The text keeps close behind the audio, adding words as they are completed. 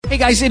Hey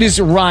guys, it is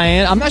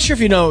Ryan. I'm not sure if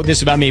you know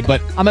this about me, but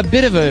I'm a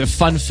bit of a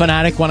fun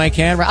fanatic when I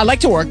can. I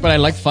like to work, but I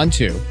like fun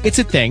too. It's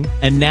a thing.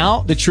 And now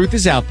the truth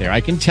is out there.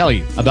 I can tell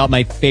you about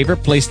my favorite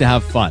place to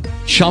have fun.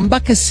 Chumba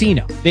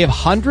Casino. They have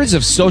hundreds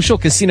of social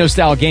casino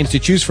style games to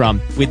choose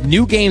from with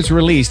new games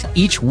released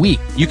each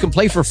week. You can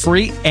play for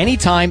free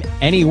anytime,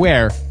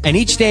 anywhere. And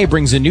each day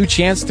brings a new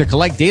chance to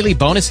collect daily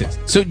bonuses.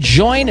 So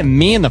join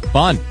me in the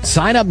fun.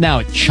 Sign up now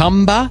at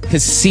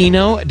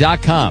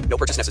ChumbaCasino.com. No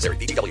purchase necessary.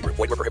 VGW Group.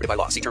 Void where prohibited by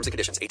law. See terms and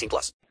conditions.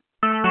 18+.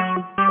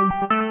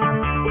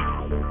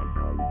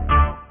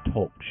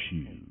 Talk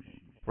shoes.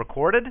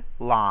 Recorded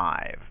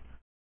live.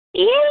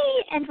 Yay!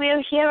 And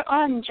we're here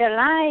on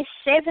July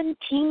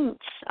 17th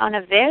on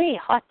a very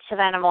hot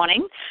Savannah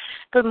morning.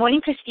 Good morning,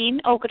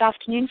 Christine. Oh, good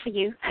afternoon for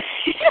you.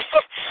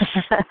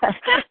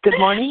 Good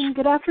morning,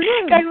 good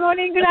afternoon. Good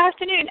morning, good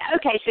afternoon.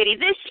 Okay, sweetie,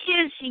 this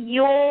is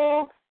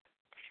your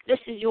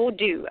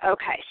due.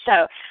 Okay,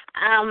 so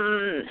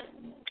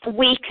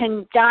we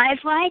can dive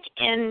right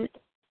in.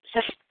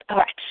 All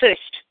right,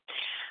 first,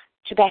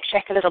 to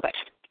backtrack a little bit.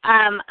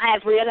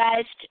 I've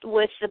realized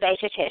with the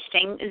beta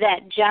testing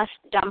that just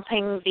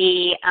dumping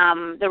the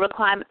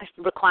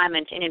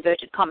requirement in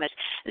inverted commas,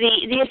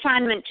 the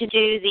assignment to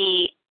do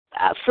the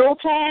floor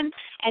plan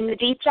and the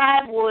deep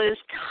dive was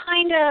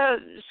kind of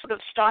sort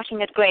of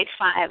starting at grade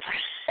 5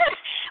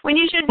 when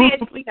you should be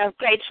at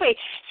grade 3.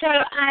 So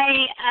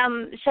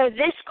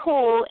this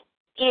call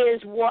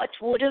is what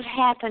would have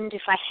happened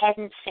if I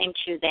hadn't sent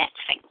you that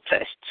thing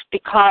first,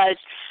 because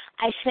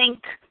I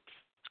think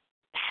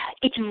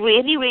it's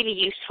really, really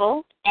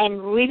useful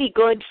and really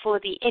good for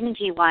the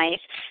energy-wise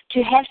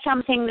to have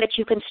something that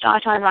you can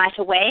start on right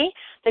away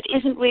that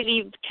isn't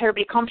really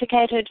terribly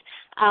complicated,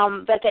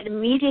 but that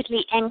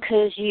immediately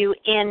anchors you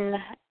in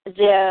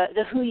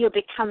the who you're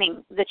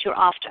becoming that you're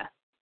after.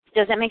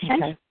 Does that make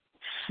sense? Okay.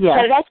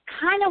 Yeah. So that's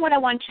kind of what I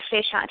want to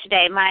flesh out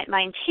today.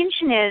 My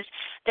intention is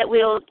that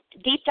we'll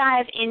deep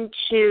dive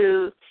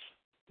into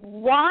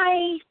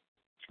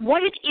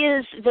what it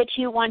is that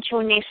you want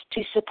your nest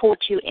to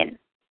support you in.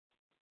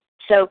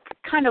 So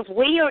kind of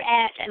where you're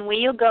at and where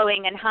you're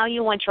going and how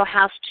you want your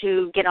house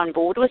to get on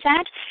board with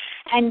that.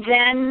 And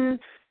then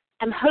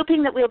I'm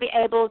hoping that we'll be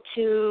able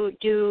to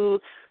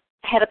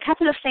have a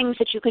couple of things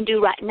that you can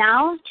do right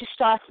now to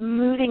start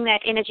moving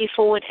that energy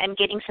forward and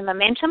getting some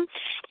momentum.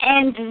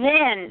 And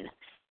then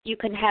you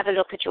can have a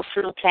look at your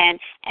floor plan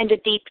and a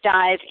deep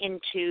dive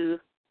into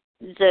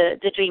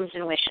the dreams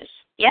and wishes.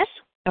 Yes?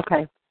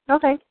 Okay. All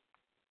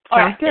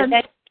right. Good.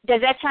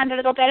 Does that sound a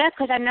little better?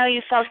 Because I know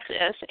you felt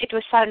it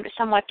was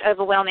somewhat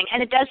overwhelming.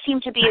 And it does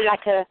seem to be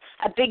like a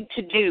big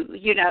to-do,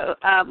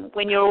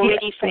 when you're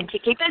already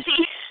frantically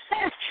busy.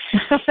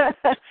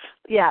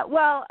 Yeah,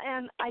 well,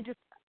 and I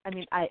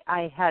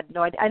had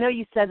no idea. I know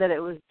you said that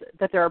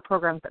there are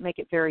programs that make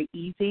it very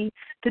easy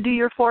to do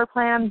your floor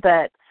plan,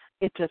 but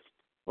it just,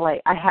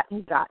 I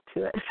hadn't got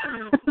to it.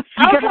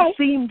 Because it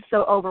seemed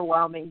so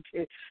overwhelming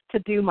to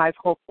do my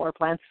whole floor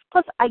plan.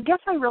 Plus, I guess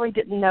I really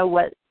didn't know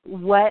what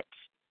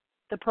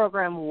the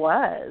program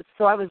was,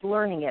 so I was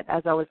learning it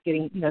as I was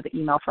getting, the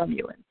email from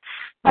you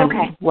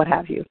and what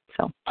have you.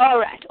 So. All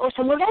right,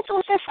 awesome. Well, that's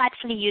also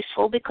frightfully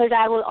useful because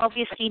I will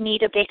obviously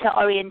need a better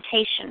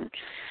orientation.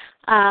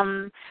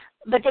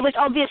 But there was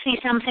obviously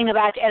something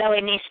about LOA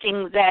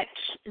nesting that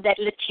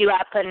lit you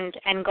up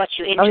and got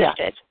you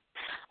interested.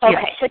 Oh, yeah.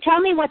 Okay, so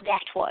tell me what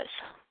that was.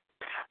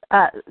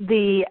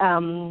 The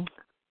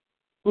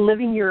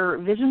living your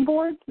vision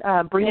board,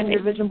 bringing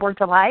your vision board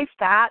to life,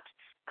 that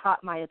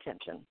caught my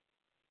attention.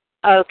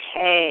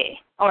 Okay.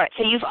 All right.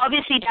 So you've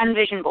obviously done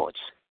vision boards.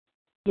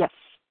 Yes.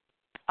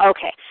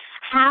 Okay.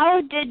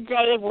 How did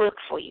they work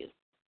for you?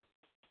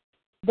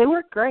 They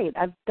work great.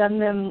 I've done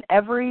them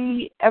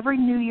every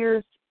New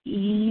Year's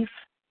Eve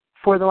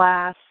for the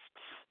last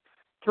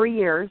 3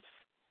 years.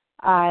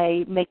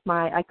 I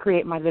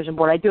create my vision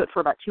board. I do it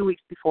for about 2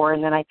 weeks before,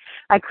 and then I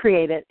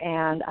create it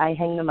and I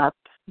hang them up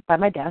by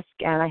my desk,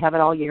 and I have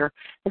it all year.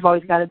 I've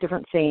always got a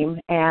different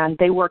theme, and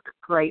they work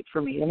great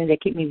for me. I mean, they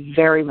keep me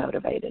very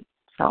motivated.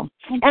 So,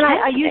 and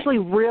I usually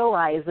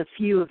realize a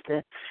few of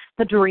the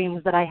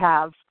dreams that I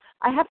have.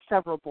 I have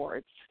several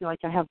boards. I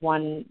have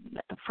one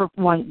for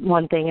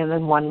one thing, and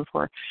then one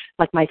for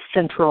my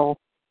central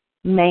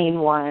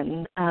main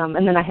one,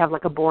 and then I have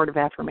a board of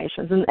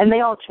affirmations, and they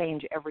all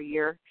change every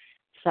year.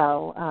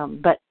 So,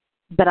 but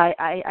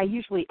I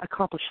usually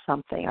accomplish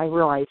something. I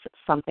realize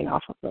something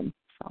off of them.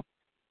 So.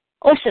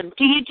 Awesome.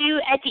 Do you do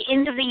at the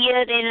end of the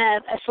year then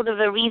a sort of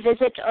a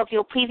revisit of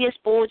your previous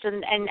boards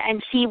and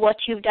see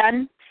what you've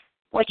done?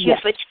 What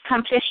you've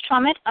accomplished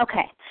from it?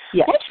 Okay.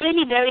 Yes. That's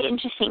really very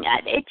interesting.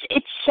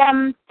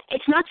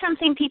 It's not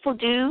something people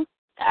do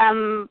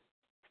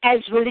as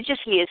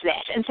religiously as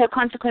that, and so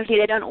consequently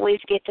they don't always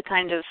get the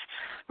kind of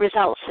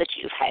results that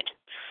you've had.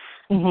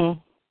 Mm-hmm.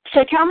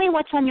 So tell me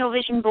what's on your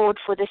vision board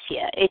for this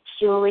year.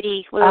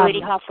 We're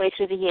already halfway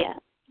through the year.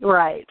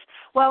 Right.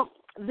 Well,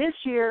 this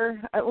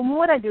year,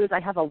 what I do is I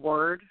have a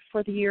word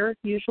for the year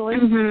usually.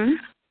 Mm-hmm.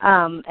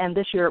 And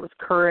this year it was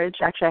courage.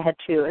 Actually, I had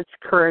two. It's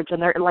courage,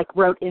 and they're like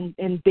wrote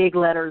in big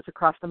letters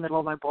across the middle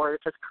of my board.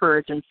 It says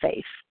courage and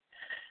faith.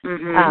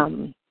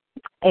 Mm-hmm.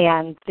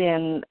 And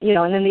then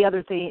and then the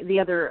other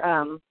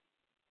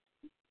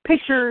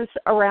pictures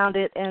around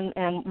it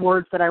and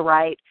words that I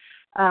write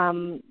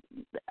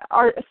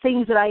are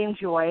things that I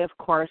enjoy. Of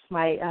course,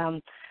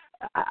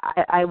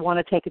 I want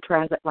to take a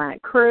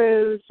transatlantic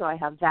cruise, so I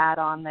have that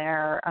on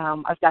there.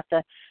 I've got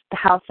the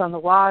house on the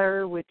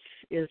water, which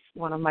is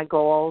one of my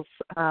goals.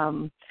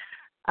 And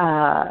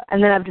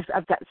then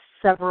I've got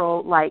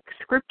several like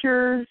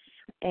scriptures,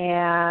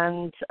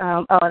 and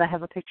and I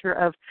have a picture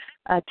of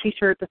a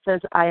T-shirt that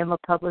says I am a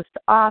published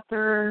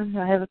author.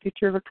 I have a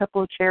picture of a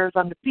couple of chairs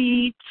on the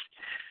beach.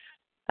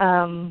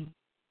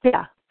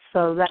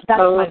 So that's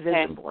my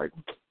vision board.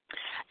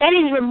 That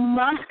is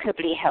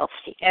remarkably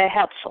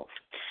helpful.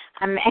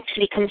 I'm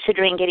actually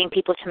considering getting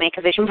people to make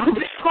a vision board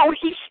before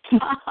we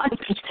start.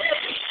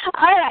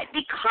 All right,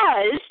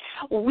 because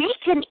we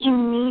can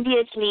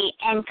immediately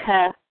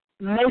anchor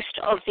most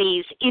of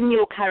these in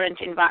your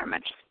current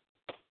environment.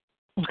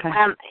 Okay.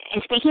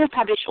 And speaking of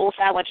published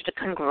author, I wanted to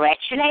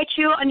congratulate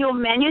you on your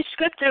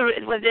manuscript,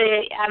 with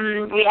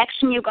the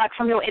reaction you got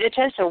from your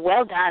editor, so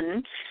well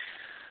done.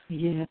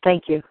 Yeah,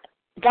 thank you.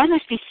 That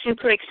must be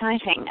super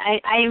exciting.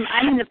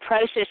 I'm in the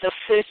process of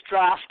first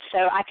draft,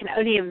 so I can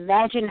only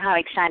imagine how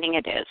exciting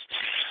it is.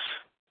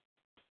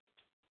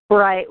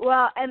 Right.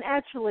 Well, and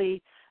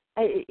actually,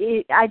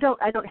 I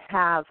don't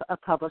have a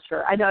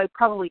publisher. I know it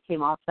probably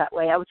came off that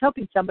way. I was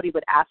hoping somebody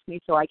would ask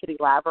me so I could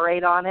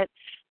elaborate on it.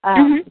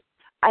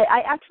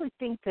 I actually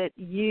think that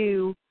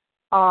you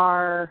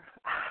are.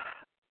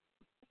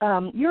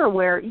 You're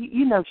aware.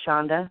 You know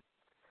Shonda.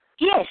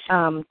 Yes.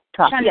 Shonda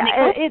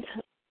Nichols?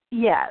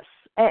 Yes.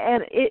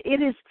 And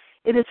it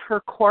is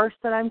her course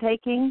that I'm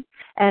taking,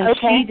 and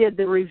she did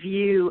the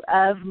review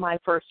of my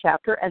first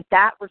chapter, and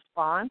that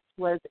response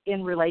was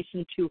in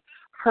relation to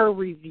her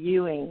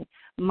reviewing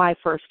my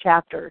first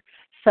chapter.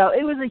 So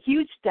it was a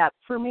huge step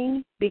for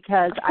me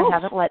because I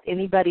haven't let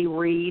anybody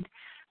read,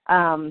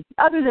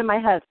 other than my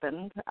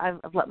husband. I've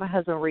let my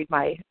husband read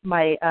my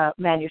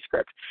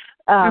manuscript,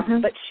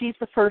 but she's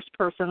the first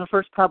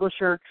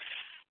publisher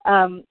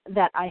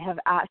that I have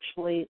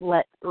actually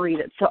let read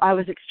it. So I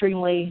was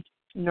extremely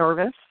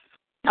nervous.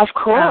 Of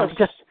course.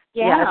 Just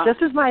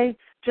as my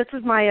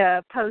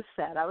post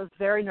said, I was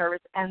very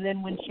nervous. And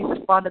then when she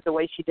responded the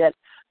way she did,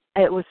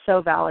 it was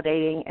so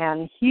validating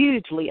and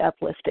hugely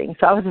uplifting.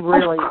 So I was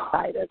really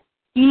excited.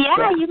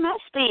 Yeah, you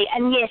must be.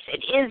 And yes,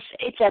 it is.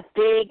 It's a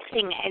big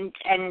thing,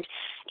 and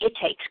it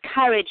takes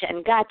courage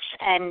and guts.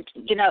 And,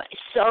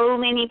 so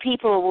many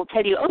people will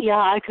tell you, oh, yeah,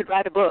 I could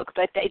write a book,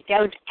 but they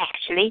don't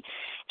actually.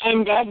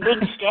 And that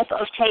big step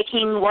of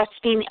taking what's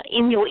been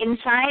in your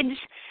insides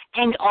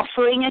and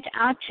offering it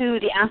out to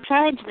the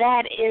outside,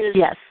 that is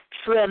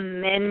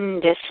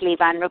tremendously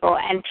vulnerable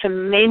and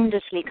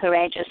tremendously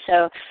courageous.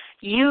 So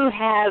you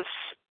have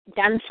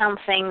done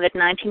something that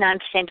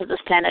 99% of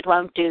this planet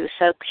won't do.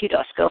 So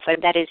kudos,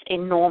 girlfriend. That is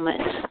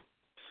enormous.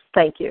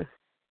 Thank you.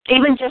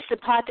 Even just the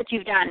part that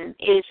you've done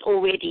is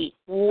already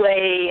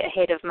way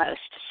ahead of most.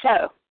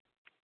 So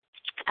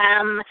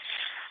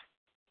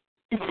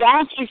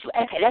that is,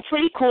 okay, that's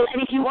really cool.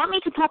 And if you want me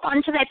to pop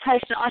onto that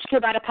post and ask you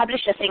about a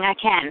publisher thing, I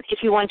can.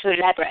 If you want to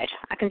elaborate,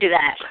 I can do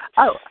that.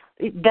 Oh,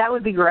 that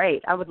would be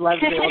great. I would love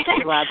to be able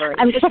to elaborate.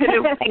 I'm just going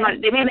to, hang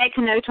on, let me make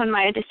a note on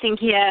my thing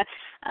here.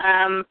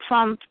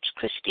 Prompt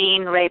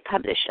Christine Ray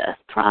Publisher.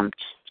 Prompt.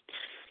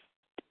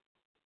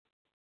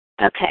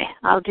 Okay,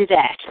 I'll do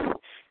that.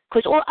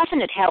 Because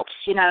often it helps,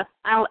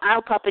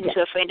 I'll pop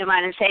into a friend of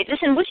mine and say,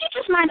 listen, would you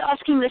just mind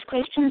asking this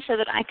question so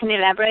that I can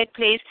elaborate,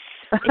 please?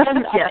 It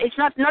doesn't. It's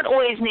not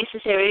always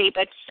necessary,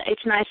 but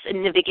it's nice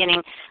in the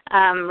beginning.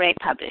 Ray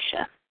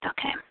Publisher.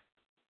 Okay.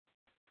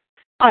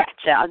 All right,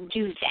 so I'll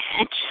do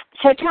that.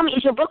 So tell me,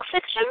 is your book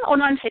fiction or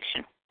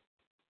nonfiction?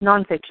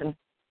 Nonfiction.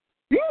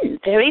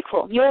 Very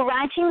cool. Your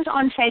writings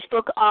on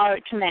Facebook are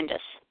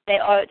tremendous.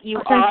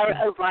 You are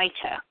a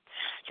writer.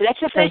 So that's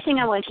the first thing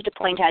I wanted to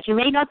point out. You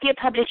may not be a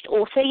published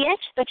author yet,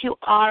 but you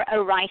are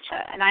a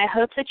writer, and I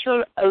hope that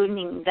you're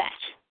owning that.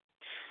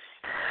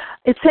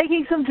 It's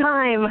taking some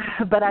time,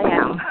 but I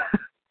am.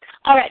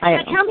 All right,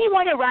 so tell me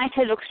what a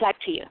writer looks like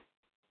to you.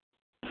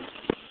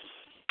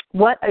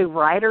 What a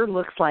writer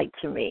looks like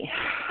to me.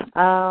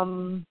 A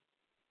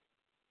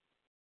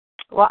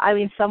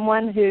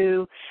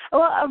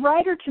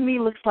writer to me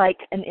looks like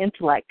an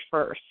intellect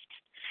first.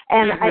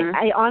 And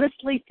I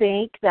honestly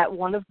think that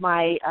one of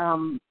my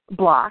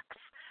blocks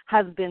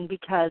has been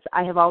because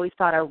I have always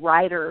thought a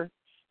writer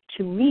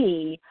to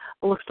me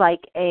looks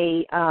like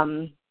a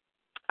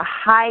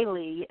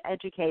highly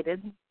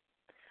educated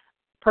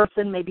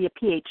person, maybe a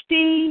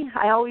PhD.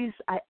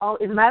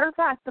 As a matter of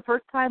fact, the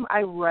first time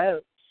I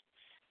wrote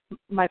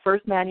my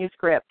first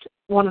manuscript,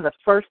 one of the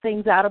first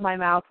things out of my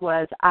mouth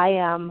was, I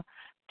am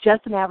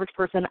just an average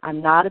person.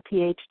 I'm not a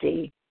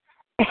PhD.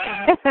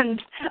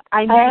 And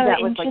I knew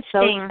that was like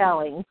so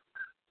telling.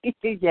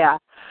 Yeah.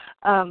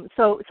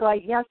 So I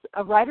guess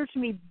a writer to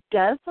me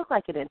does look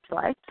like an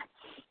intellect.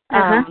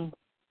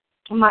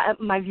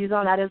 my views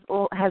on that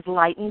has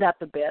lightened up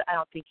a bit. I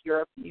don't think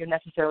you're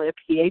necessarily a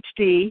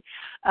PhD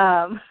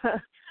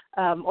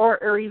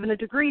or even a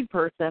degreed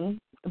person,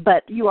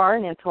 but you are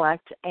an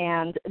intellect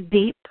and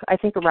deep. I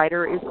think a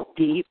writer is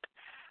deep,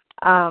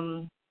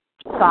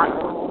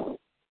 thoughtful,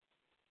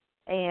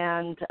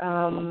 and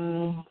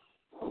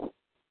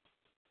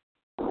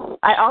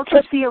I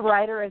also see a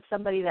writer as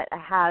somebody that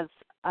has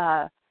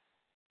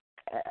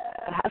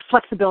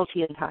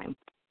flexibility in time.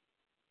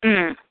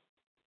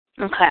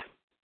 Okay.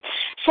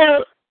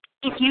 So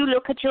if you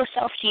look at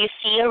yourself, do you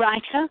see a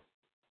writer?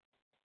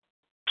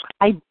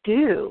 I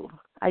do.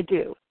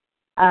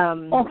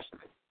 Awesome.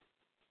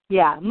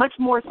 Yeah, much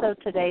more so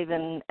today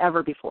than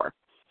ever before.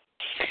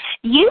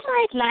 You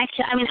might like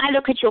to, I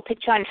look at your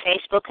picture on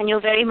Facebook, and you're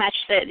very much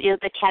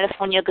the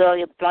California girl.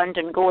 You're blonde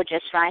and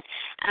gorgeous, right?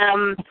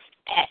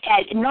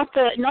 Not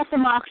the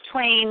Mark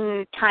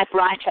Twain type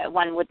writer,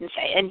 one wouldn't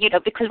say. And,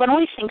 because one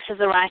always thinks of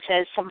the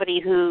writer as somebody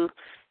who,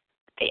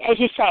 as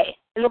you say,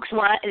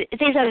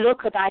 there's a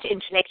look about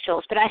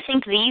intellectuals. But I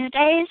think these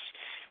days,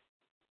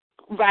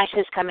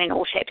 writers come in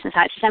all shapes and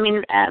sizes.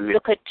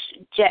 Look at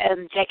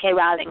J.K.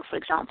 Rowling, for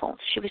example.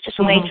 She was just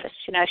a waitress.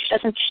 She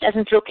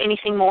doesn't look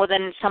anything more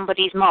than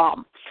somebody's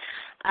mom.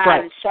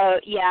 Right. So,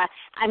 yeah,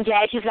 I'm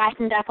glad you've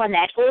lightened up on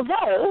that.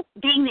 Although,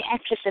 being the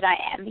actress that I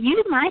am,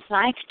 you might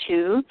like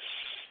to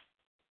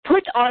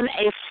put on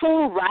a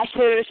full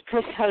writer's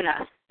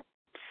persona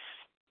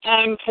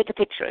and take a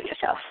picture of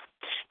yourself.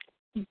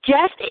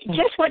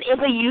 Just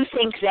whatever you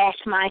think that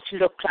might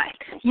look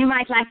like. You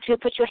might like to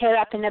put your hair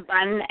up in a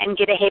bun and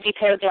get a heavy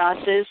pair of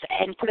glasses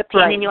and put a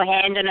pen in your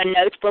hand and a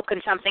notebook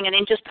and something, and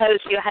then just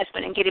pose for your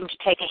husband and get him to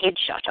take a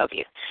headshot of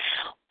you.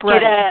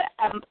 Right.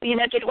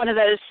 Get one of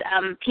those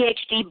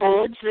PhD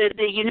boards,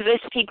 the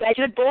university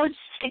graduate boards.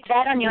 Stick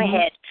that on your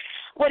head.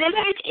 Whatever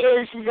it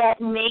is that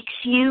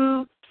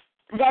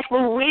that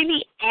will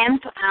really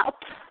amp up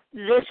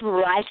this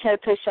writer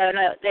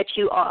persona that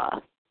you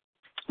are,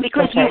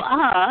 because you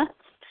are.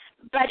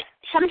 But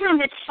sometimes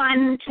it's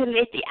fun to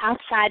let the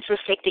outsides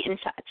reflect the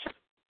insides.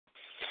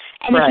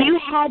 And if you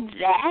had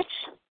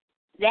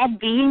that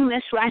being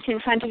this right in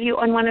front of you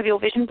on one of your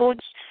vision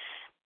boards,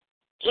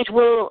 it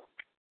will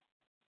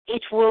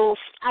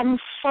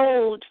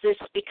unfold this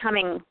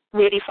becoming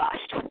really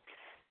fast.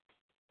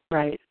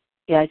 Right.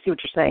 Yeah, I see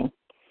what you're saying.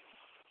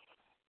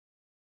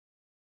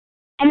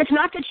 And it's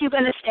not that you're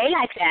going to stay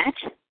like that.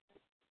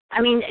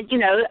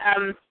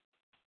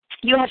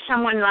 You have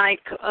someone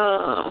like,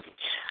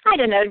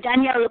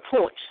 Danielle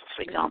Laporte,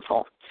 for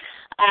example.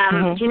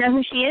 Do you know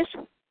who she is?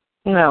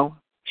 No.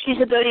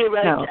 She's a girl who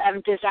wrote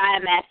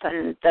Desire Map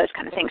and those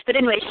kind of things. But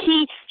anyway,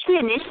 she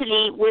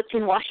initially worked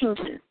in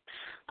Washington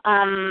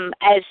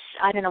as,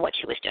 I don't know what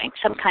she was doing,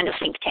 some kind of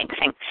think tank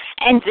thing.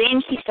 And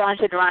then she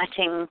started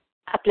writing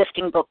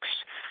uplifting books.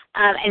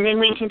 And then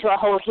went into a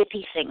whole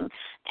hippie thing.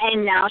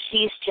 And now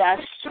she's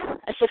just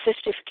a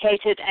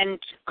sophisticated and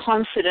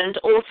confident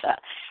author.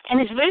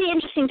 And it's very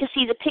interesting to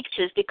see the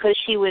pictures because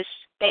she was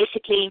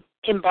basically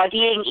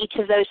embodying each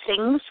of those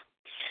things.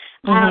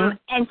 And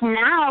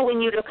now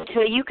when you look at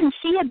her, you can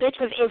see a bit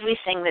of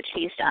everything that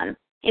she's done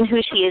in who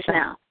she is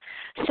now.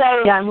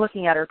 So yeah, I'm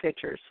looking at her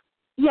pictures.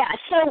 Yeah,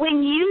 so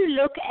when you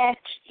look at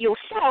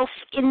yourself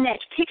in that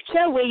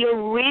picture where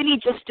you're really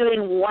just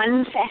doing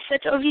one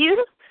facet of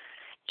you,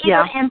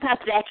 it'll amp up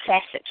that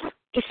facet,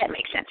 if that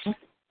makes sense.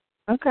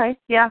 Okay,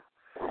 yeah.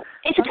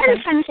 It's a kind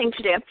of fun thing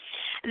to do.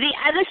 The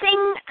other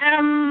thing,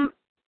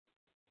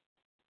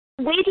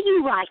 where do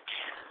you write?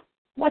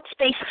 What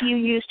space do you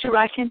use to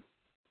write in?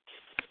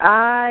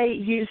 I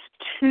use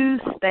two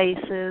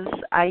spaces.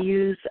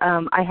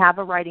 I have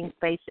a writing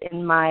space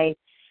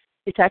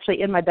it's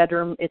actually in my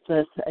bedroom. It's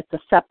a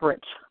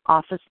separate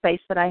office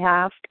space that I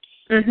have.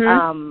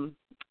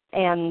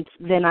 And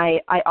then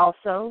I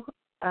also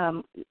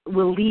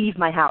will leave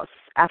my house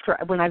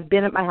when I've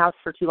been at my house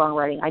for too long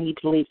writing. I need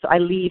to leave, so I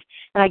leave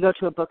and I go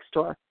to a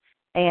bookstore.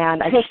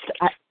 And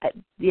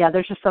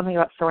there's just something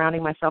about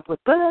surrounding myself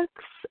with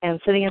books and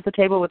sitting at the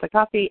table with a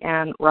coffee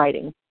and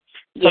writing.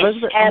 So those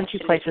are the only two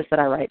places that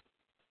I write.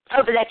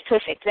 Oh, but that's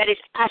perfect. That is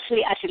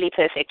absolutely, utterly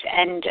perfect.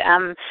 And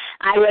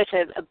I wrote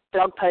a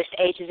blog post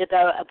ages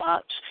ago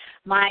about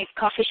my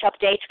coffee shop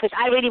dates because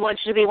I really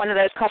wanted to be one of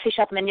those coffee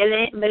shop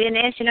millionaires,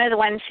 the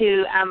ones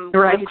who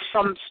work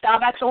from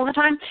Starbucks all the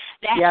time.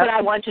 That's what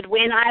I wanted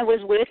when I was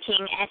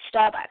working at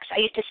Starbucks. I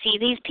used to see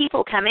these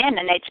people come in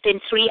and they'd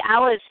spend 3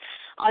 hours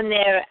on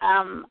their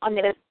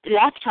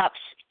laptops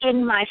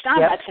in my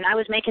Starbucks, and I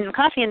was making them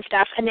coffee and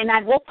stuff, and then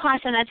I'd walk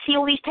past and I'd see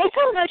all these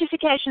PayPal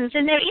notifications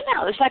in their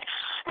email. It's like,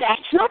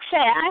 that's not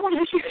fair. I want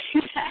to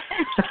do that.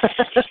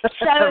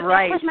 So that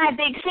was my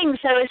big thing.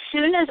 So as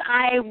soon as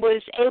I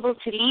was able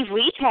to leave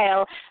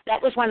retail,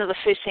 that was one of the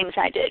first things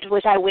I did,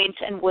 was I went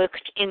and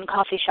worked in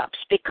coffee shops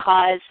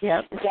because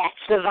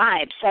that's the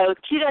vibe. So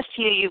kudos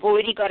to you. You've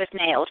already got it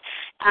nailed.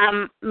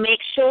 Make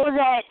sure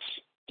that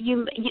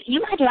you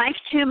might like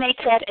to make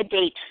that a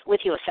date with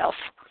yourself.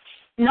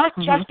 Not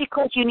just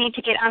because you need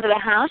to get out of the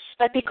house,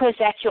 but because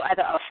that's your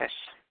other office.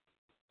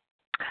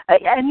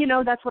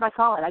 And, that's what I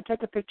call it. I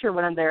take a picture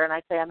when I'm there, and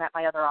I say I'm at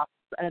my other office,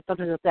 and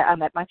sometimes I say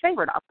I'm at my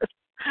favorite office.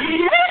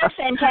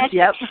 Fantastic.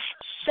 Yep.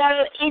 So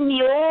in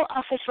your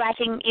office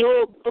writing,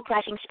 your book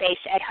writing space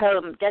at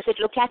home, does it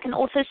look like an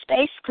author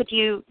space? Do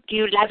you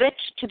love it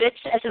to bits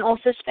as an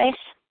author space?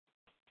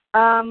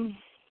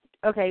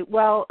 Okay,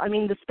 well,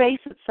 the space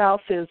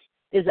itself is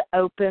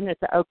open.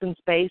 It's an open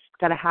space. It's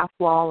got a half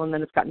wall, and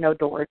then it's got no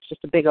door. It's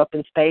just a big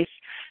open space.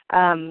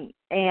 And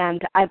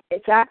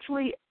it's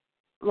actually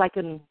like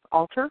an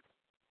altar.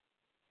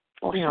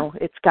 Awesome.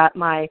 It's got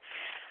my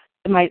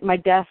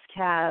desk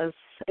has.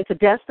 It's a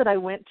desk that I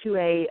went to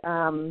a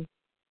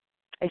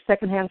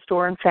secondhand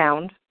store and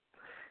found,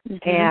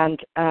 and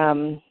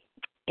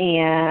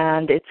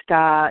it's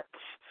got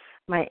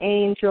my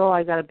angel.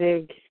 I got a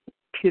big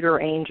pewter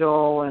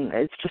angel, and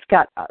it's just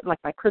got like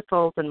my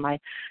crystals and my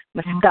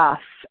stuff,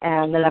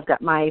 and then I've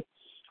got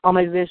all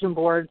my vision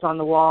boards on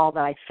the wall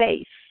that I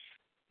face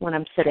when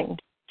I'm sitting.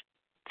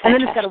 And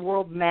then it's got a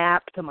world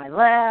map to my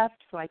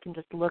left, so I can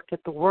just look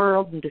at the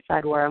world and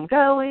decide where I'm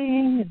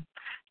going.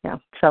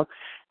 So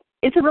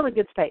it's a really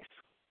good space.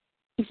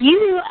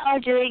 You are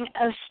doing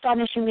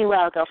astonishingly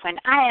well, girlfriend.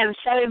 I am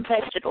so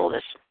impressed at all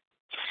this.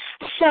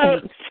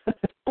 So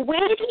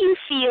where do you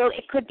feel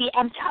it could be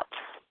amped up?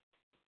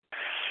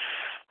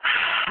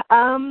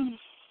 I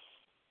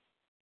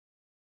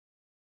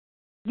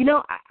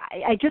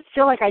just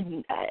feel like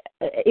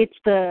it's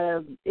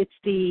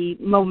the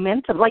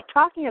momentum. Like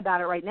talking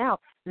about it right now,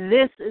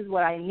 this is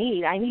what I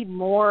need. I need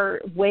more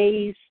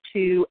ways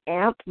to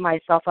amp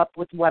myself up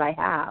with what I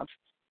have.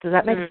 Does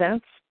that make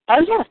sense?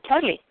 Oh, yeah,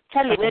 totally.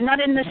 Okay. We're not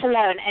in this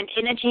alone. And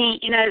energy,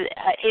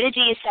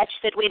 energy is such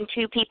that when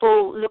two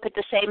people look at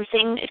the same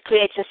thing, it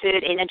creates a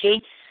third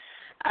energy.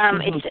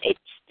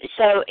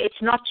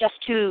 It's not just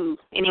two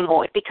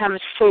anymore. It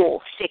becomes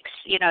 4, 6.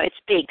 It's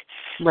big.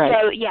 Right.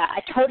 So yeah,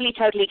 I totally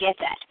get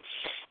that.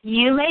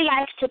 You may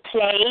like to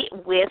play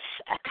with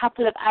a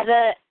couple of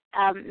other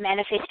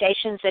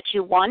manifestations that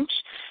you want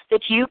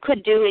that you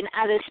could do in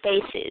other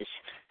spaces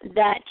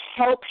that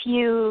help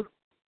you,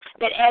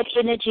 that add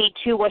energy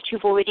to what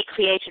you've already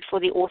created for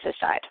the author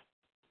side.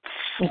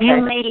 Okay.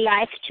 You may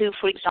like to,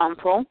 for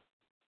example,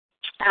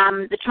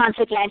 the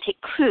transatlantic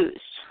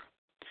cruise.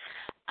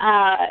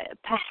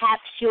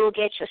 Perhaps you'll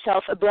get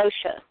yourself a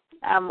brochure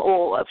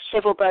or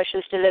several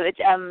brochures delivered.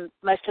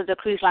 Most of the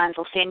cruise lines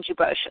will send you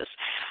brochures.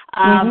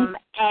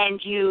 And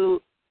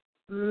you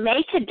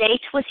make a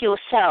date with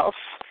yourself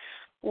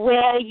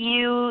where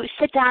you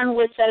sit down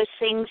with those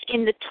things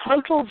in the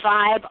total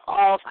vibe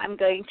of, I'm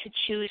going to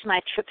choose my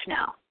trip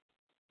now.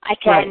 I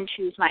can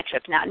choose my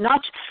trip now.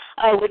 Not,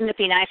 wouldn't it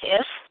be nice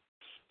if?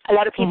 A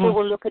lot of people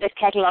will look at a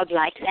catalog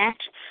like that,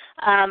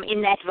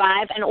 in that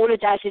vibe, and all it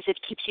does is it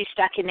keeps you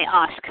stuck in the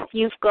ask.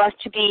 You've got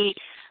to be,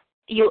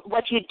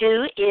 what you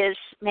do is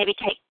maybe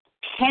take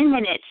 10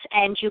 minutes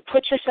and you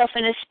put yourself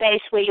in a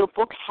space where your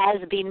book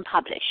has been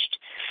published,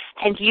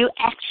 and you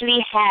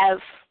actually have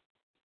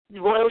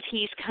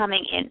royalties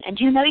coming in, and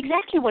you know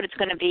exactly what it's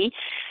going to be,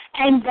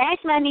 and that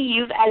money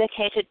you've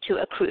allocated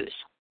to a cruise.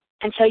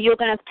 And so you're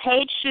going to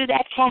page through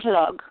that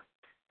catalog,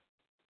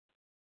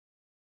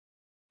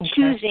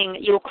 choosing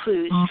your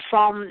cruise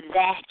from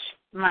that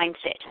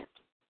mindset.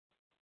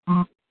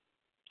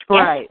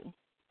 Right. Yes?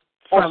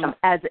 Awesome.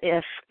 As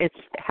if it's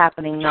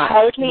happening, not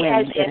totally when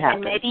as it if.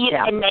 happens.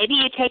 And maybe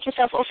you take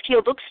yourself off to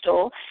your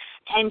bookstore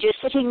and you're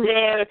sitting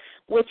there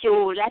with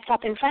your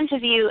laptop in front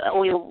of you,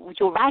 or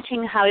you're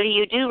writing, however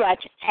you do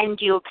write, and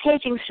you're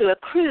paging through a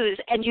cruise,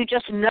 and you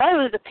just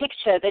know the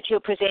picture that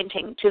you're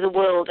presenting to the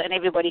world and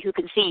everybody who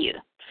can see you.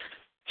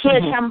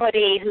 Here's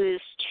somebody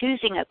who's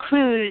choosing a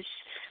cruise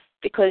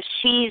because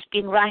she's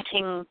been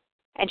writing,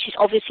 and she's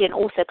obviously an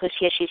author because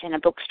here she's in a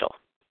bookstore.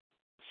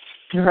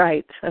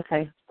 Right,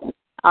 okay.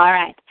 All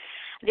right.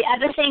 The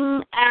other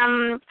thing,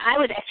 I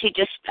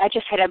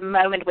just had a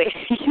moment where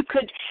you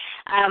could,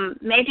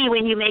 maybe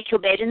when you make your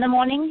bed in the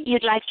morning,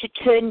 you'd like to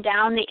turn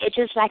down the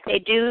edges like they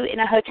do in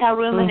a hotel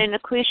room and in a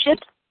cruise ship.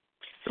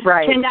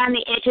 Right. Turn down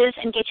the edges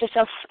and get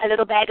yourself a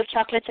little bag of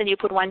chocolates, and you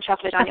put one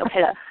chocolate on your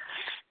pillow.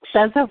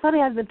 Sounds so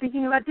funny. I've been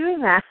thinking about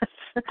doing that.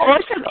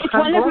 Awesome. It's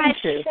one of my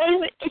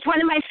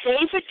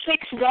favorite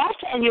tricks, that,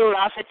 and you'll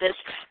laugh at this,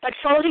 but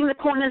folding the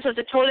corners of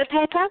the toilet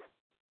paper.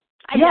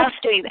 I love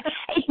doing that.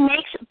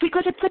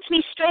 Because it puts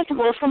me straight,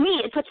 well, for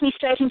me, it puts me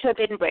straight into a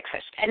bed and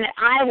breakfast. And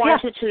I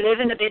wanted to live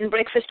in a bed and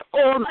breakfast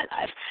all my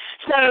life.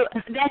 So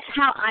that's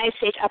how I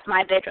set up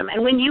my bedroom.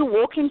 And when you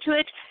walk into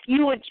it,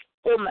 you would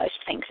almost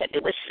think that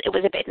it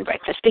was a bed and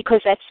breakfast,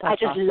 because I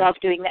just love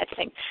doing that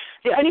thing.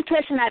 The only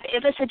person I've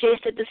ever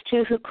suggested this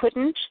to who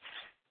couldn't,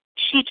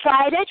 she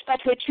tried it,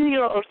 but her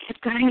 2-year-old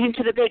kept going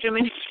into the bedroom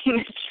and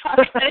eating a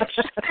chocolate.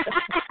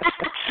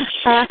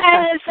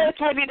 So it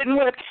totally didn't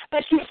work.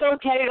 But she still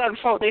carried on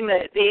folding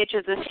the edge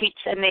of the sheets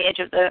and the edge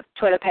of the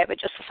toilet paper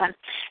just for fun.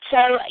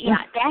 So,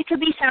 that could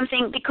be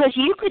something, because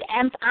you could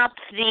amp up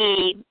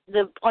the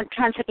on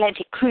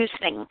transatlantic cruise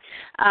thing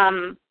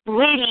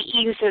really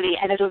easily,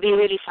 and it'll be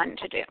really fun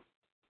to do.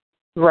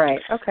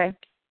 Right, okay.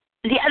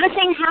 The other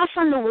thing, house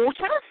on the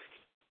water.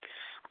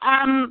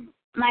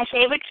 My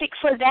favorite trick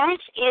for that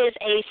is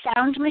a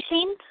sound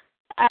machine.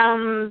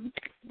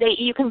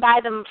 You can buy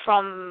them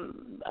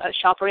from a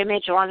shop or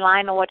Image or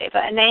online or whatever,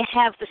 and they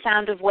have the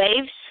sound of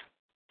waves,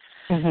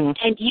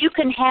 and you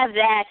can have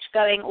that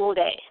going all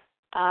day.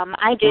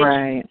 I did.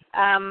 Right.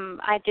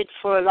 I did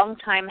for a long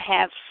time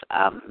have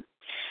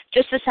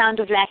just the sound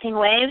of lapping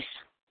waves,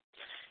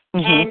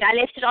 and I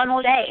left it on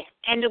all day,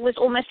 and it was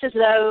almost as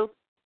though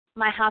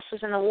my house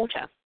was in the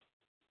water.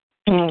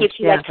 It gives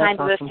you that kind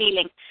of a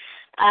feeling.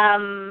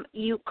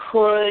 You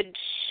could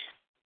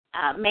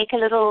make a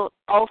little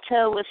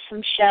altar with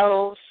some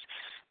shells,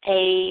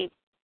 a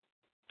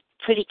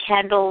pretty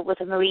candle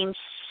with a marine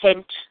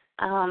scent,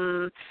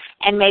 and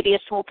maybe a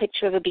small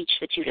picture of a beach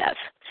that you love.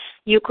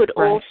 You could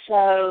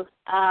also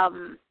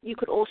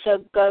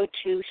go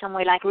to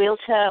somewhere like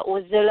Realtor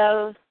or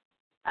Zillow,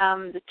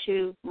 the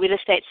two real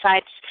estate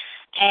sites,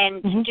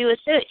 and do a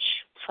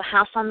search for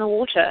house on the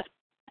water.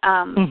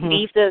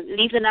 Leave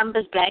the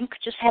numbers blank.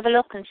 Just have a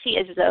look and see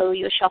as though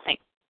you're shopping.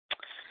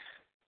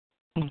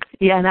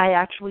 Yeah, and I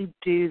actually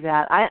do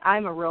that.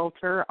 I'm a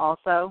realtor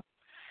also.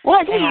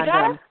 Well, there you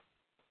go.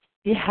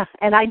 Yeah,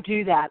 and I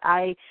do that.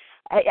 I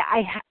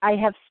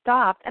have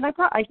stopped, and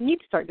I need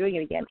to start doing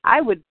it again. I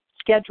would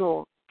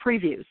schedule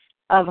previews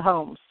of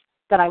homes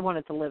that I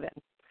wanted to live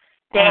in.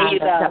 There you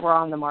go. That were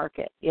on the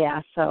market.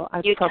 Yeah, so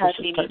I probably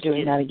should start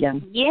doing that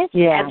again. Yes,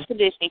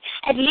 absolutely.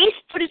 At least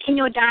put it in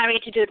your diary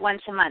to do it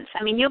once a month.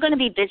 I mean, you're going to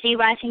be busy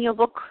writing your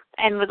book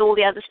and with all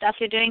the other stuff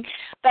you're doing,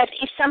 but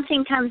if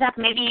something comes up,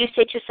 maybe you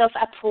set yourself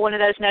up for one of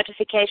those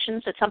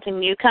notifications that something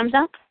new comes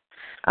up.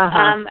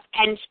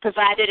 And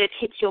provided it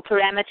hits your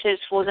parameters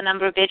for the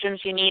number of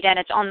bedrooms you need and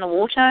it's on the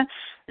water,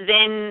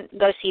 then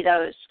go see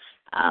those.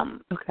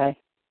 Okay.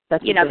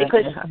 That's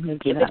because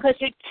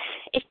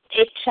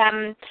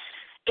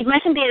it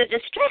mustn't be a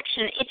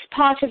distraction. It's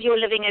part of your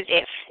living as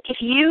if. If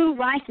you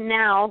right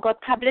now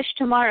got published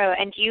tomorrow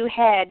and you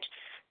had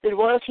the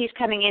royalties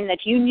coming in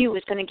that you knew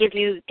was going to give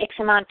you X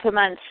amount per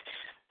month,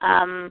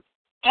 and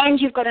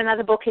you've got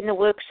another book in the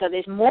works, so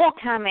there's more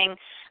coming,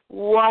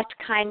 what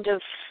kind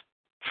of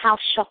house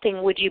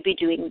shopping would you be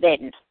doing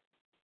then?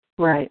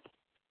 Right.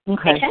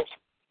 Okay. Make sense?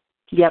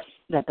 Yep,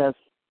 that does.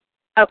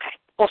 Okay,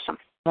 awesome.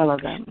 I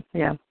love that.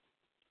 Yeah.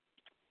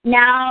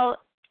 Now,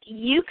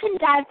 you can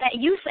dive back.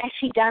 You've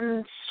actually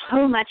done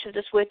so much of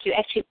this work, you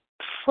actually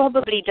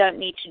probably don't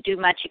need to do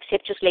much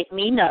except just let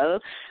me know.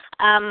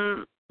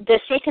 The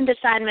second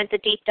assignment, the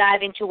deep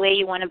dive into where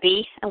you want to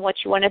be and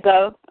what you want to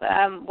go,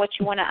 what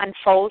you want to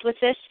unfold with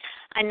this.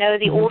 I know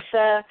the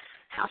author,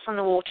 House on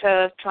the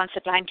Water,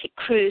 Transatlantic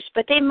Cruise,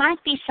 but there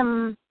might be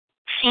some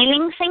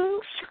feeling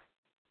things.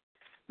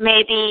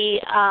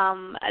 Maybe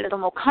a little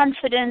more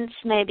confidence.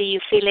 Maybe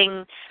you're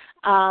feeling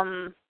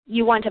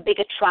you want a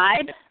bigger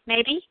tribe.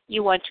 Maybe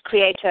you want to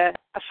create a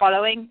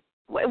following.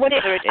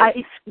 Whatever it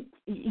is.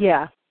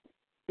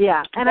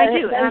 Yeah, and I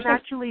do. And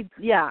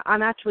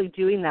I'm actually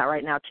doing that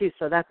right now too.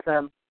 So that's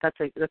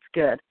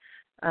good.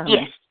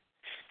 Yes.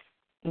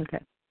 Okay.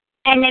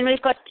 And then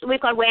we've got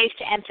ways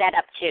to amp that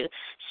up too.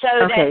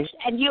 So that,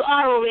 and you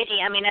are already,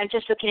 I mean, I'm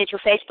just looking at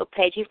your Facebook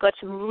page, you've got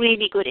some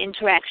really good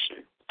interaction.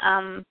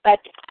 But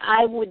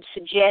I would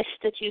suggest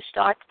that you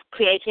start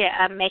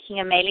making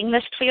a mailing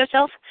list for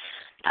yourself,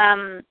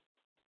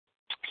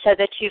 so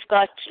that you've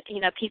got,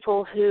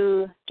 people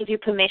who give you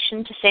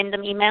permission to send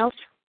them emails.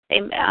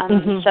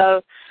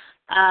 So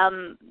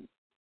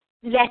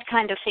that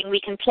kind of thing we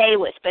can play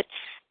with. But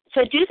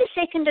so do the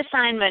second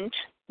assignment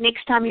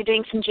next time you're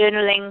doing some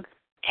journaling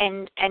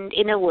and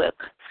inner work,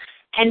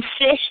 and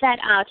flesh that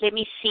out. Let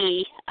me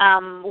see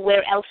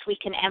where else we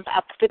can amp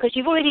up, because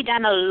you've already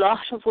done a lot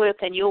of work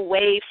and you're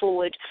way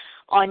forward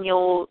on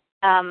your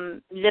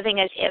living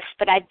as if,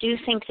 but I do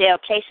think there are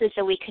places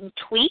that we can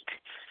tweak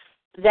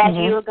that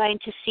you're going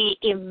to see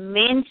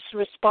immense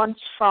response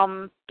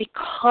from,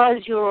 because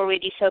you're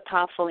already so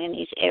powerful in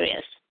these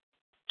areas.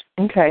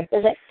 Okay.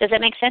 Does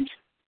that make sense?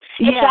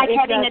 It's like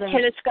having a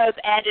telescope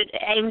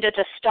aimed at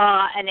a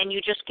star, and then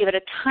you just give it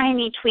a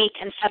tiny tweak,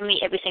 and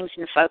suddenly everything's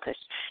in focus.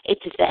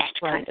 It's that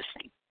kind of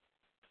thing.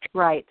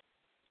 Right.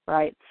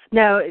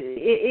 No,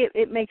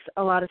 it makes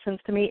a lot of sense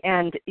to me,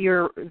 and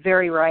you're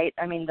very right.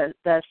 I mean,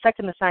 the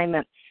second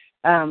assignment,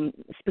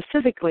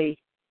 specifically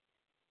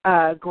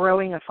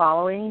growing a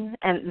following,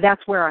 and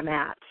that's where I'm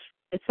at.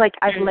 It's like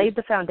I've laid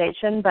the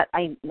foundation, but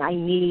I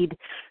need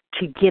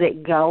to get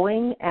it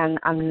going, and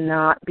I'm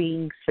not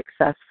being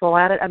successful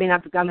at it. I mean,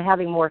 I'm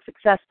having more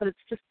success, but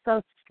it's just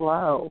so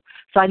slow.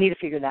 So I need to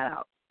figure that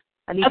out.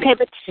 But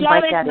slow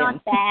is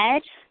not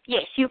bad.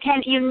 Yes, you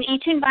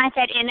need to invite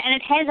that in, and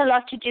it has a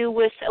lot to do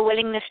with a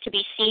willingness to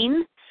be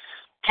seen.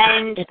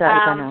 And it does,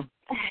 I know.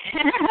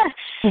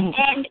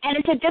 and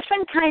it's a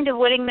different kind of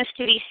willingness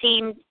to be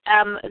seen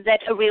that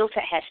a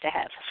realtor has to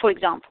have. For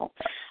example,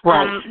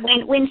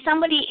 when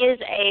somebody is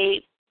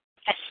a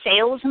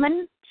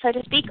salesman, so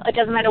to speak, it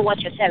doesn't matter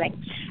what you're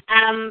selling.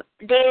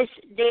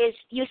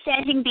 You're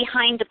standing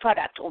behind the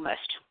product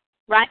almost,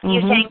 right?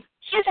 You're saying,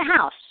 here's a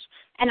house,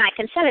 and I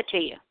can sell it to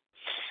you.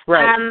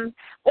 Right.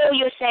 Or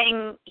you're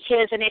saying,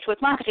 here's a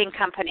network marketing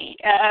company,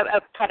 a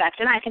product,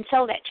 and I can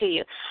sell that to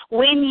you.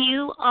 When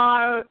you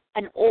are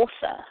an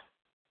author,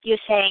 you're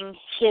saying,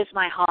 here's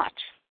my heart.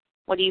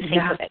 What do you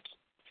think of it?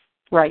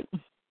 Right.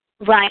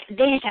 Right.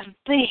 There's a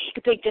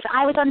big difference.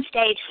 I was on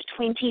stage for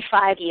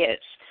 25 years.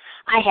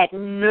 I had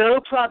no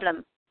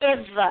problem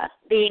ever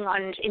being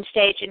in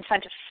stage in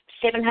front of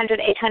 700,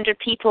 800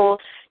 people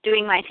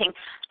doing my thing.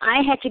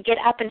 I had to get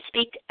up and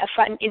speak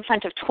in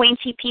front of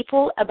 20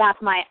 people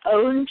about my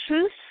own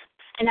truth,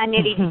 and I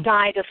nearly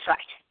died of fright.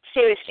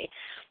 Seriously.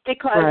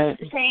 Because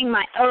saying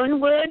my own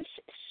words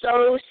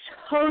so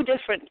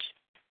different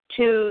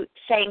to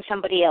saying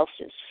somebody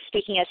else's,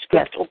 speaking a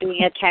script or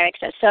being a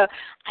character. So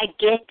I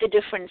get the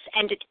difference,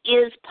 and it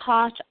is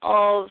part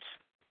of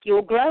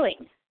your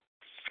growing.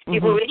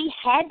 You've already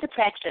had the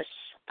practice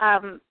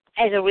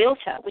as a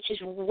realtor, which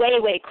is way,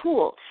 way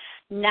cool.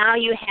 Now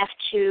you have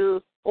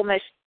to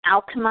almost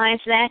alchemize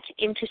that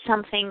into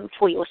something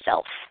for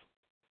yourself.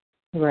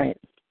 Right.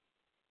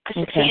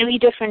 Because it's a very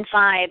different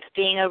vibe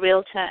being a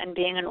realtor and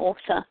being an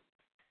author.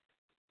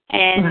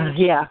 And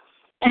yeah.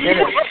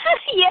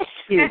 Yes.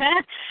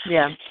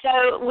 Yeah.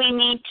 So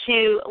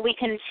we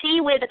can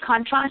see where the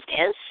contrast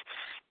is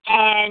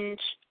and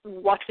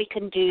what we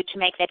can do to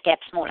make that gap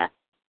smaller.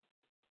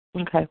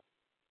 Okay.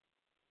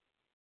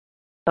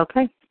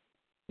 Okay.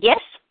 Yes?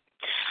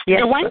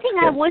 Yes, the one thing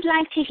good. I would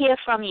like to hear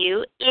from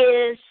you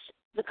is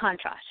the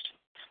contrast.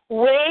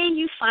 Where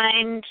you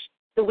find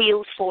the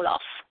wheels fall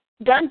off.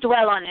 Don't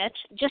dwell on it.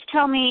 Just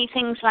tell me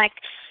things like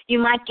you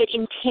might get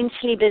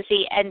intensely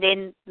busy and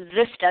then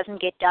this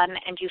doesn't get done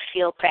and you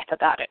feel crap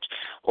about it.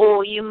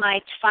 Or you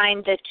might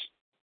find that,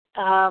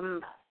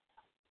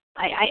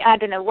 I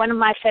don't know, one of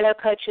my fellow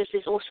coaches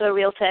is also a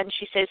realtor, and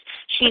she says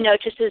she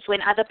notices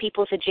when other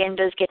people's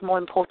agendas get more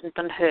important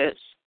than hers.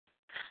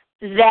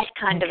 That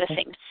kind of a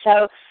thing.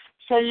 So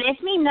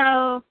let me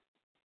know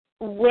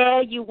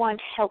where you want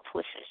help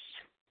with this,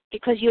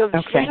 because you're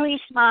very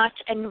smart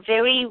and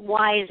very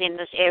wise in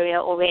this area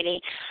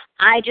already.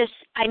 I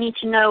need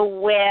to know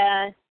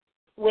where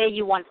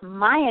you want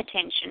my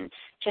attention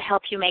to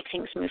help you make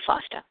things move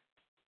faster.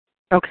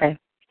 Okay.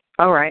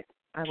 All right.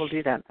 I will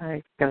do that.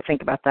 I got to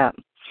think about that.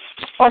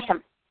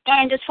 Awesome.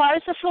 And as far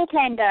as the floor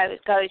plan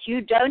goes,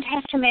 you don't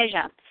have to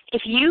measure.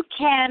 If you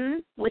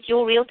can, with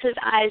your realtor's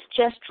eyes,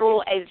 just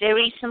draw a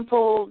very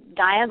simple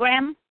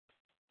diagram,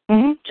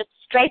 just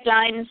straight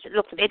lines.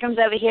 Look, the bedroom's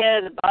over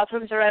here, the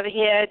bathrooms are over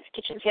here,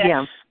 the kitchen's here.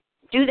 Yeah.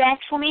 Do that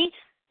for me,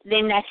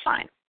 then that's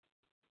fine.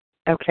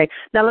 Okay.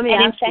 Now let me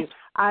ask you.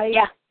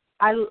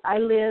 I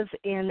live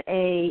in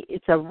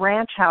it's a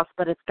ranch house,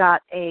 but it's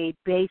got a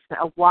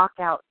basement, a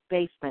walkout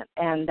basement,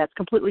 and that's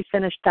completely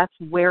finished. That's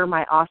where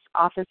my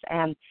office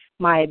and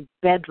my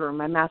bedroom,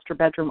 my master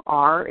bedroom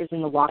is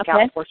in the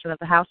walkout portion of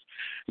the house.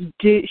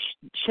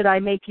 Should I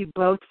make you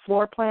both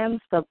floor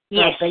plans? The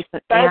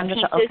basement and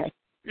the okay.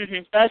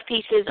 Both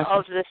pieces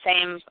of the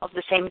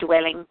same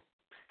dwelling.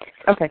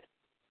 Okay.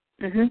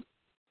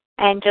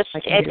 And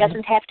it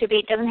doesn't have to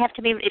be.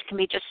 It can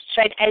be just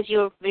straight as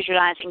you're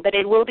visualizing. But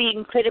it will be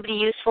incredibly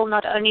useful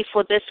not only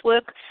for this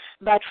work,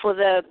 but for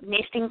the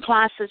nesting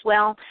class as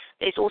well.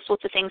 There's all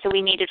sorts of things that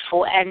we need it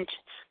for. And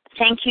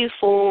thank you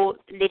for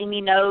letting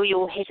me know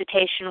your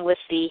hesitation with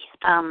the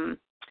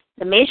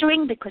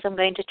measuring, because I'm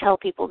going to tell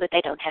people that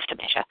they don't have to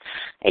measure.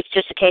 It's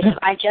just a case of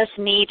I just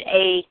need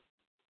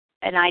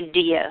an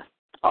idea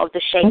of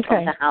the shape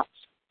of the house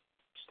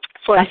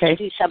for us to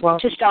do something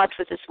to start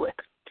with this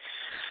work.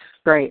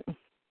 Great.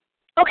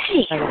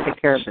 Okay. I will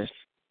take care of this.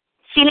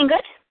 Feeling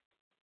good?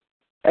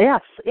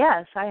 Yes.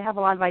 I have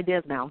a lot of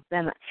ideas now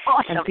and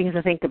things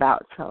to think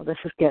about, so this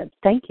is good.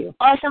 Thank you.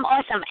 Awesome.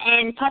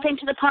 And pop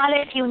into the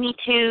pilot if you need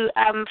to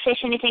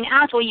flesh anything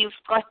out, or you've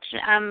got,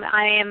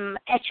 I am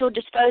at your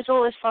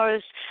disposal as far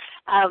as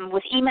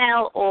with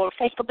email or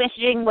Facebook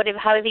messaging,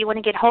 however you want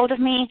to get hold of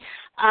me.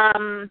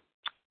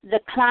 The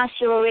class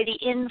you're already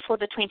in for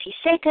the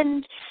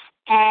 22nd,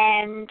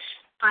 and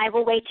I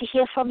will wait to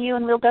hear from you,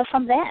 and we'll go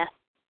from there.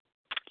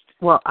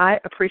 Well, I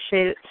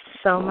appreciate it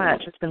so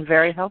much. It's been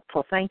very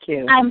helpful. Thank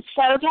you. I'm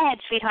so glad,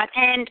 sweetheart.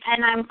 And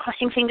I'm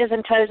crossing fingers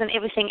and toes and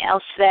everything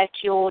else that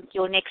your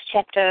next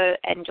chapter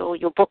and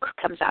your book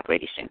comes out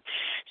really soon.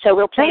 So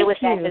we'll play with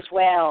that as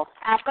well.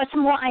 I've got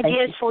some more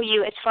ideas for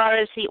you as far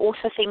as the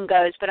author thing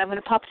goes, but I'm going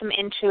to pop them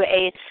into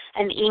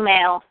an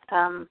email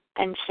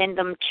and send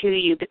them to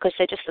you, because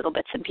they're just little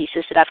bits and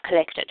pieces that I've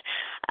collected.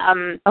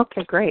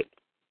 Okay, great.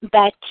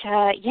 But,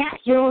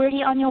 you're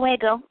already on your way,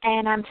 girl,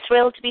 and I'm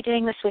thrilled to be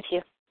doing this with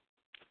you.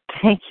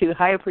 Thank you.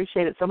 I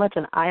appreciate it so much,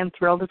 and I am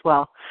thrilled as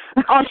well.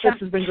 Awesome. This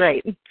has been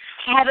great.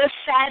 Have a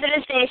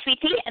fabulous day,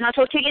 sweetie, and I'll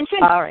talk to you again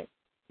soon. All right.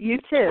 You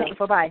too. Thanks.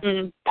 Bye-bye.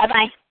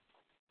 Bye-bye.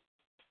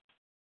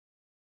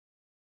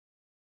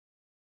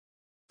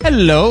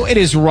 Hello, it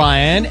is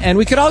Ryan, and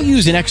we could all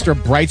use an extra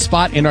bright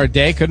spot in our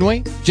day, couldn't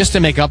we? Just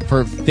to make up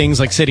for things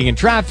like sitting in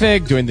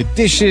traffic, doing the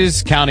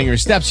dishes, counting your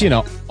steps,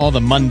 all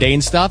the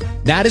mundane stuff.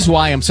 That is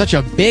why I'm such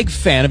a big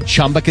fan of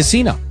Chumba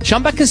Casino.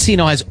 Chumba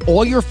Casino has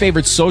all your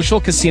favorite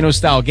social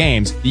casino-style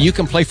games that you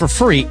can play for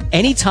free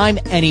anytime,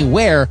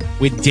 anywhere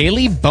with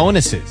daily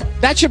bonuses.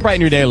 That should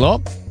brighten your day a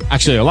little.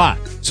 Actually, a lot.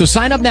 So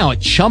sign up now at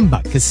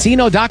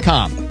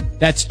ChumbaCasino.com.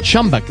 That's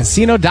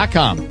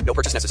ChumbaCasino.com. No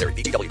purchase necessary.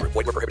 VGW Group.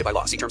 Void where prohibited by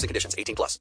law. See terms and conditions. 18+.